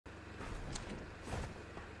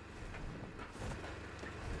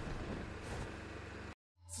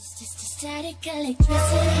Static electricity,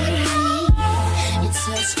 it's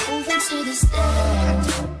us moving to the sound.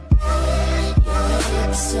 Your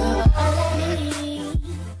lips are all I need.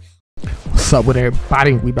 What's up with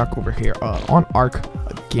everybody? We back over here on Ark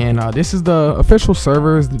again. This is the official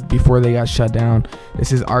servers before they got shut down.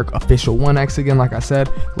 This is Ark official 1x again. Like I said,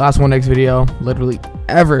 last 1x video literally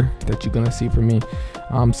ever that you're gonna see from me.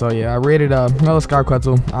 So yeah, I rated another Sky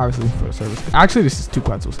Quetzal, obviously, for the service. Actually, this is two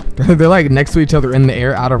Quetzals. They're like next to each other in the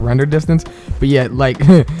air, out of render distance. But yeah, like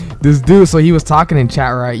this dude. So he was talking in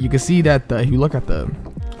chat, right? You can see that if you look at the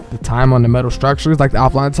time on the metal structures, like the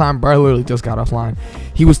offline time, bro, I literally just got offline.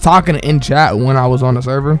 He was talking in chat when I was on the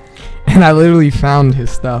server, and I literally found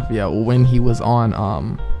his stuff, yeah, when he was on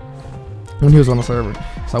the server.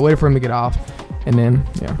 So I waited for him to get off, and then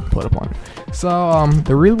yeah, put up on it. So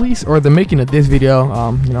the release or the making of this video,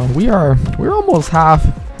 you know, we're almost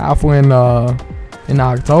halfway in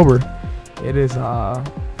October. It is yeah,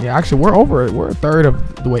 actually we're a third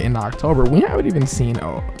of the way in October. We haven't even seen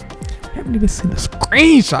a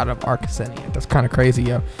screenshot of Ark Ascending yet. That's kind of crazy,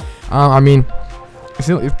 yo. I mean,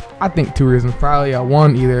 I think two reasons. Probably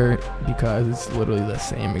one, either because it's literally the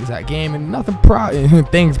same exact game and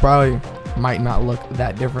things probably might not look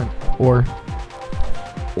that different, or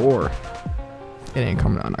it ain't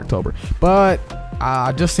coming out in October. But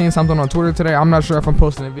I just seen something on Twitter today. I'm not sure if I'm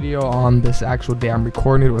posting a video on this actual day I'm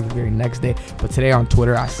recording it or the very next day, but today on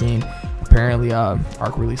Twitter I seen apparently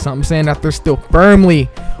Ark released something saying that they're still firmly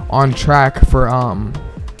on track for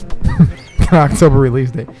October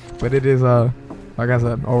release date. But it is like I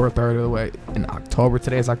said, over a third of the way in October.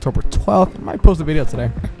 Today is October 12th. I might post a video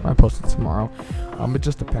today, I might post it tomorrow. It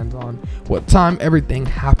just depends on what time everything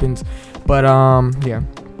happens. But yeah,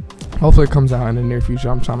 hopefully it comes out in the near future.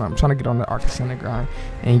 I'm trying to get on the Ark Ascending grind.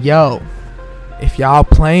 And yo, if y'all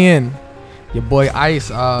playing your boy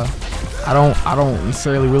Ice, I don't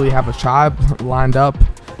necessarily really have a tribe lined up.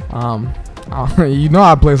 You know,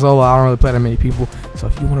 I play solo. I don't really play that many people. So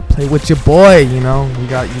if you want to play with your boy, you know, you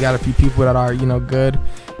got a few people that are, you know, good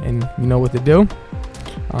and you know what to do.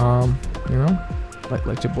 You know,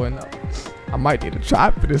 let your boy know. I might need a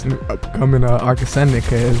tribe for this new upcoming Ark Ascending,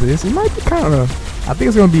 because it might be kind of, I think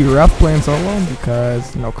it's gonna be rough playing solo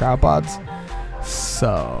because, you know, crowd pods.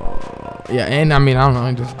 So yeah, and I mean, I don't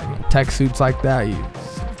know, just like, you know, tech suits like that,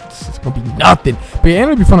 it's gonna be nothing. But yeah,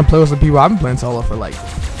 it'll be fun to play with some people. I've been playing solo for like,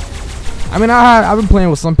 I mean, I've been playing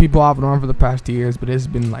with some people off and on for the past 2 years, but it's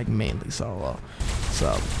been like mainly solo. So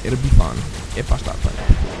it'll be fun if I start playing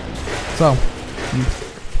with people. So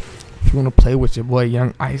if you want to play with your boy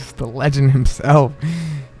Young Ice, the legend himself,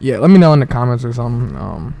 yeah, let me know in the comments or something.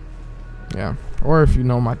 Yeah, or if you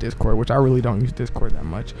know my Discord, which I really don't use Discord that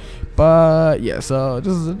much. But yeah, so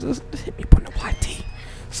just hit me up on the YT.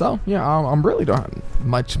 So yeah, I really don't have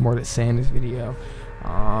much more to say in this video.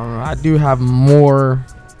 I do have more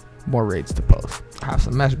raids to post. I have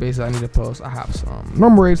some mesh bases I need to post. I have some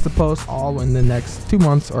normal raids to post, all in the next 2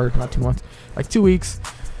 months, or not 2 months, like 2 weeks.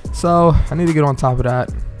 So I need to get on top of that.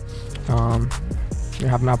 I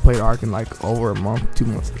have not played Ark in like over a month, 2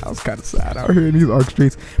 months. That was kind of sad out here in these Ark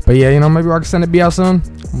streets. But yeah, you know, maybe Ark Ascending be out soon.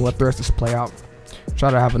 I'm gonna let the rest of this play out. Try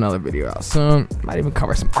to have another video out soon. Might even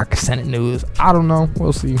cover some Ark Ascending news. I don't know.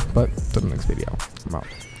 We'll see. But to the next video. I'm out.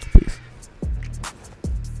 Peace.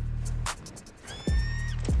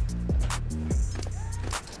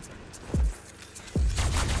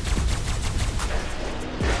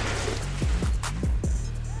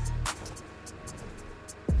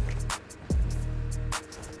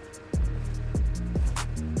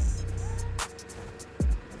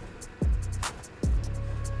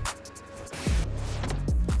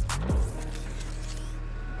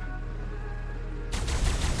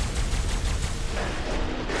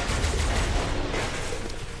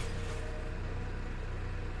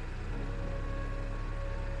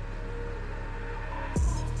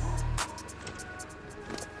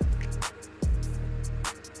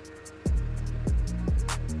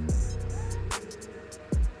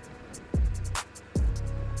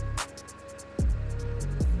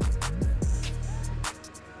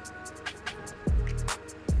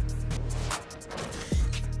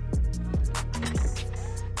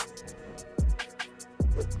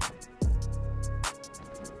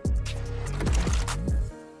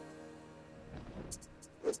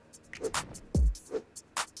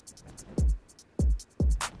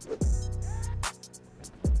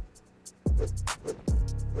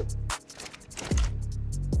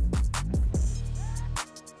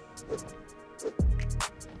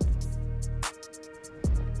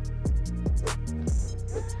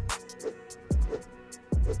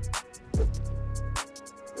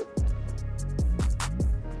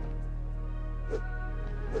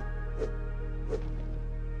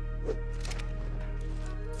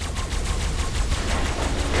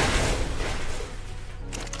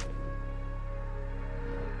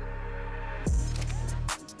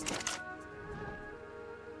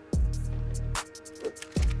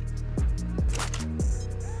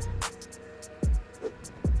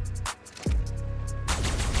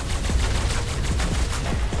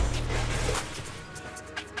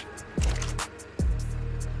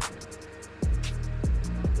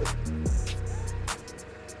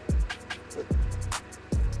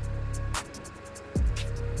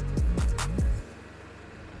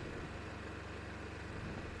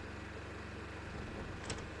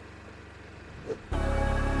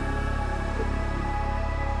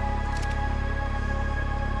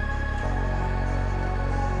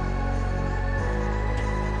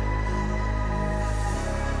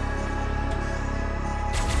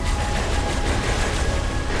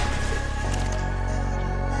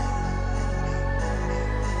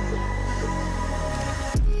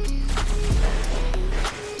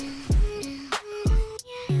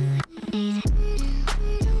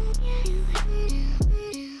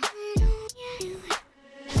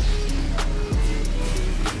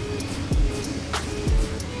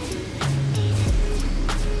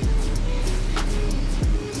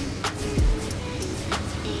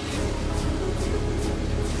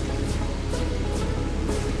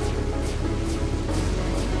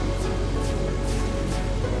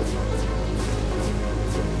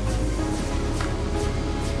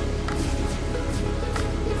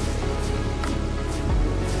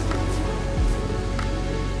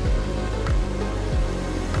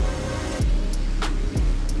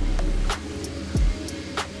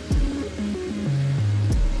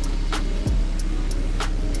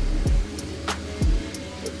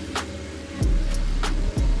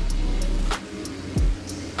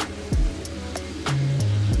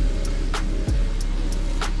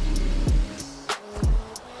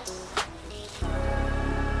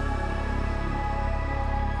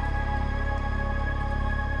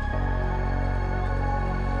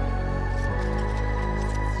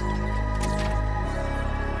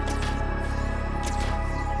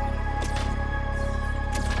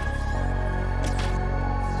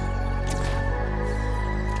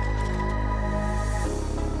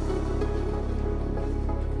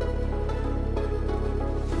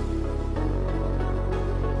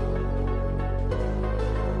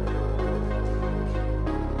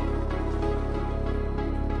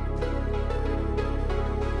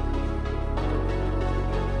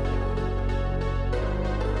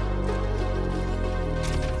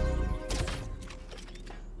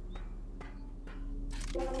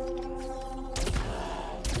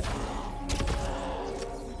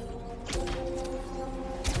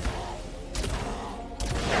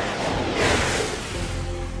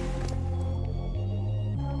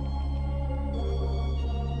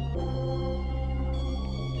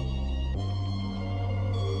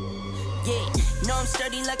 Yeah, know I'm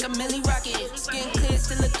sturdy like a Millie Rocket. Skin clear,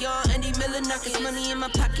 still look young, Andy Miller knockers. Money in my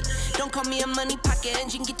pocket, don't call me a money pocket.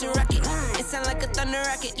 Engine get to rocket, it sound like a thunder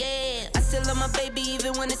rocket. Yeah, I still love my baby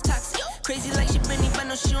even when it's toxic. Crazy like she Britney, but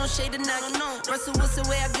no, she don't shade the knock. Russell Wilson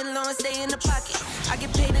way I get low and stay in the pocket. I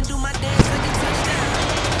get paid and do my dance like a touchdown.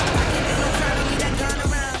 I can't do no crime to leave that gun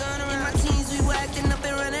around. In my teens, we were acting up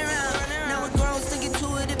and running around. Now we're grown, sticking to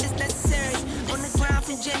it if it's necessary. On the ground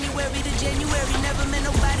from January to January. Never met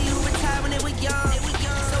nobody who retired when they were young.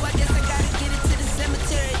 So I guess I gotta get it to the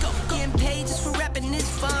cemetery. Getting paid just for rapping is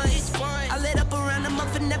fun. I lit up around the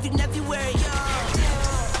month of February.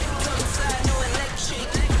 No electric.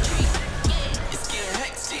 It's getting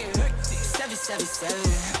hectic. 777.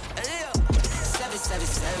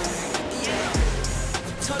 777. Yeah.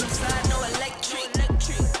 Total side, no electric.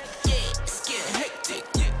 Yeah. It's getting hectic.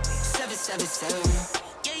 777.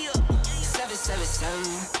 Yeah.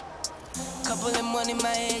 777. Couple of money in my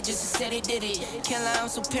head just to say they did it. Can't lie, I'm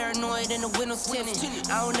so paranoid and the windows tinted.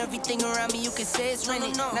 I own everything around me, you can say it's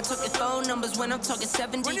rented. Not talking phone numbers when I'm talking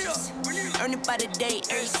 7 digits. Earn it by the day,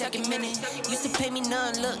 every second minute. Used to pay me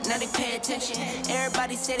none, look, now they pay attention.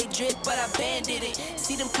 Everybody say they drip, but I banded it.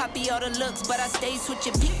 See them copy all the looks, but I stay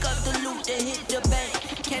switching. Pick up the loot, then hit the bank.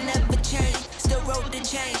 Can never change, still wrote the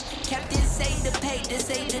change. Captain say the pay, this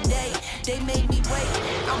ain't the day. They made me wait,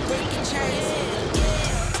 I'm breaking chains.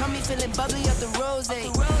 Tell me feeling bubbly up the rose.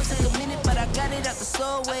 Took a minute, but I got it out the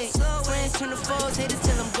soul way. Friends turn to foes, haters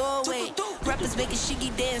tell them go away. Rappers making shiggy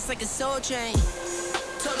dance like a soul train.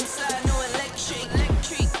 Total side, no electric.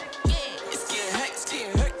 Yeah, it's getting hectic.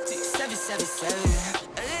 777.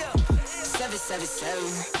 777.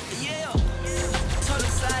 Yeah. Total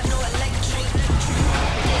side, no electric.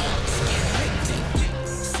 Yeah, it's getting hectic.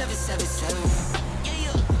 777.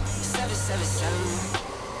 Yeah. 777.